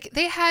 Like,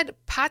 they had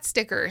pot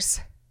stickers.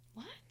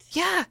 What?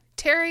 Yeah,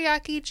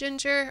 teriyaki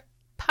ginger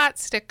pot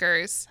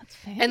stickers. That's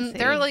fancy. And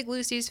they're like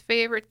Lucy's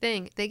favorite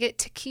thing. They get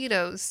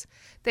taquitos.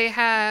 They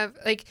have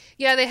like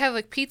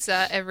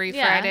pizza every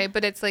Friday,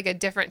 but it's like a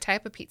different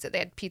type of pizza. They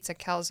had pizza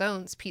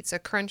calzones, pizza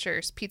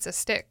crunchers, pizza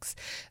sticks.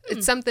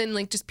 It's something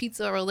like just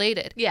pizza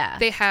related. Yeah.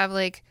 They have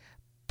like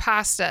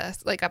pasta,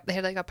 they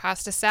had like a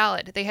pasta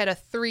salad. They had a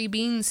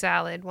 3-bean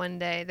salad one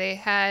day. They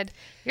had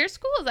your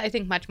school is, I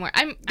think, much more.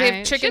 They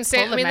have chicken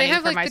sandwiches. I mean, they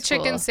have like the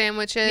chicken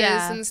sandwiches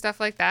and stuff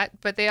like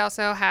that. But they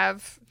also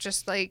have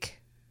just like,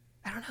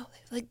 I don't know,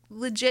 like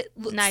legit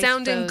nice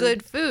sounding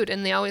good food.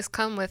 And they always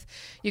come with,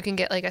 you can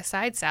get like a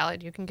side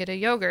salad. You can get a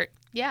yogurt.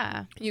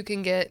 Yeah. You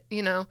can get,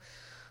 then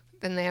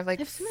they have like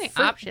they have so many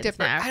options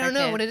now. I don't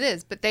know what it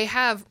is, but they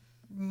have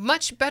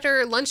much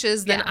better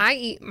lunches than I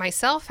eat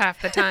myself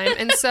half the time.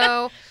 And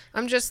so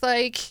I'm just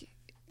like,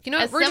 you know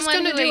what? We're just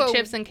going to do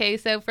chips and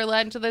queso for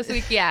lunch this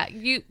week. Yeah,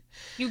 you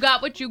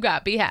got what you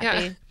got. Be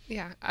happy.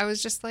 Yeah. I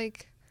was just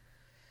like,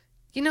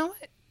 you know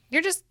what?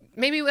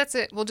 Maybe that's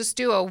it. We'll just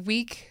do a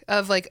week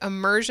of like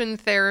immersion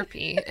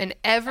therapy and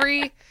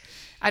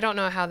I don't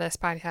know how this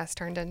podcast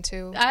turned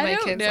into my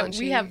kids' lunch.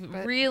 We have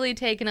really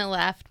taken a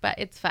left, but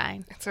it's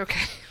fine. It's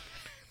okay.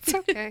 It's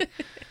okay.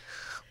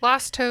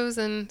 Lost toes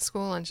and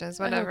school lunches,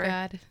 whatever. Oh,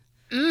 God.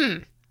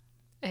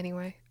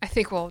 Anyway, I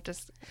think we'll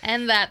just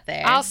end that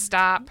there. I'll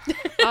stop.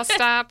 I'll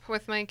stop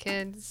with my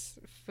kids'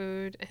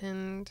 food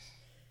and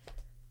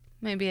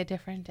maybe a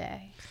different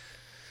day.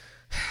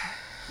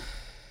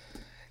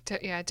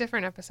 Yeah, a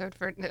different episode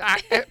for.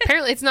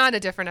 Apparently, it's not a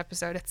different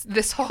episode. It's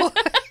this whole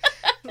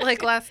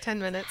like last 10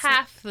 minutes.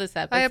 Half this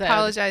episode. I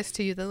apologize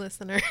to you, the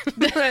listener.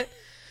 But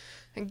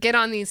get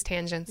on these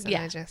tangents,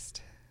 and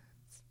it's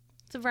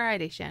a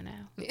variety show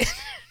now.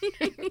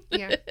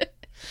 Yeah.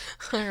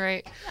 All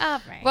right.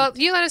 Well,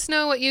 you let us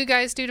know what you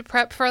guys do to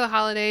prep for the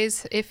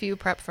holidays. If you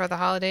prep for the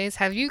holidays,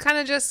 have you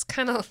kind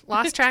of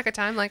lost track of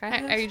time like I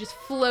have? Are you just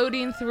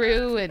floating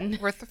through and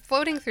we're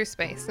floating through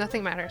space?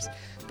 Nothing matters.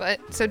 But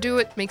so do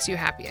what makes you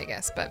happy, I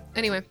guess. But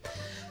anyway,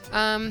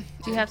 do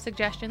you have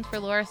suggestions for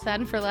Laura's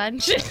son for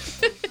lunch?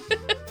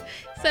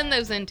 Send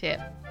those in too.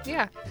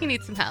 Yeah, he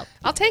needs some help.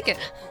 I'll take it.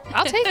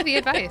 I'll take the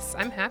advice.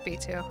 I'm happy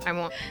to. I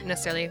won't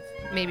necessarily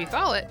maybe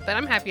follow it, but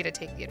I'm happy to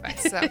take the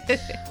advice. So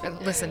or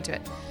listen to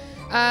it.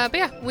 But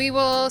yeah, we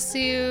will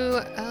see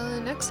you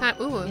next time.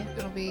 Ooh,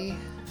 It'll be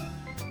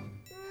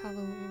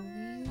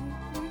Halloween.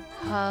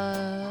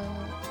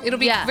 It'll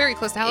be very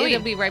close to Halloween.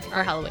 It'll be right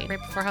before Halloween. Right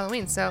before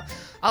Halloween. So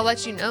I'll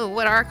let you know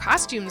what our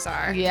costumes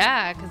are.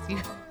 Yeah,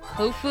 because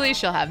hopefully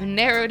she'll have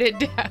narrowed it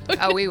down.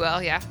 Oh, we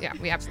will. Yeah,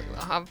 we absolutely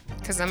will.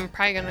 Because I'm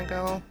probably going to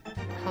go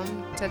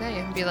home today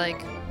and be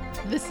like,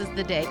 this is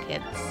the day,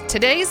 kids.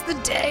 Today's the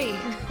day.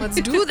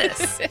 Let's do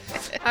this.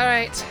 All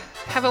right.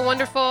 Have a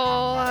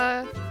wonderful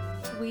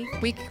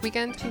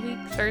weekend. 2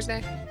 weeks.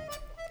 Thursday.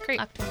 Great.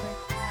 October.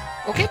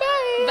 Okay,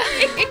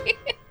 bye.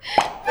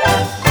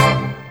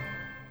 Bye.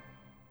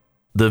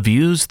 The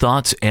views,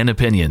 thoughts, and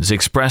opinions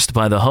expressed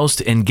by the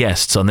host and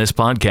guests on this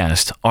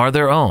podcast are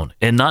their own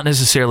and not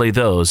necessarily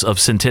those of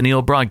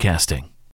Centennial Broadcasting.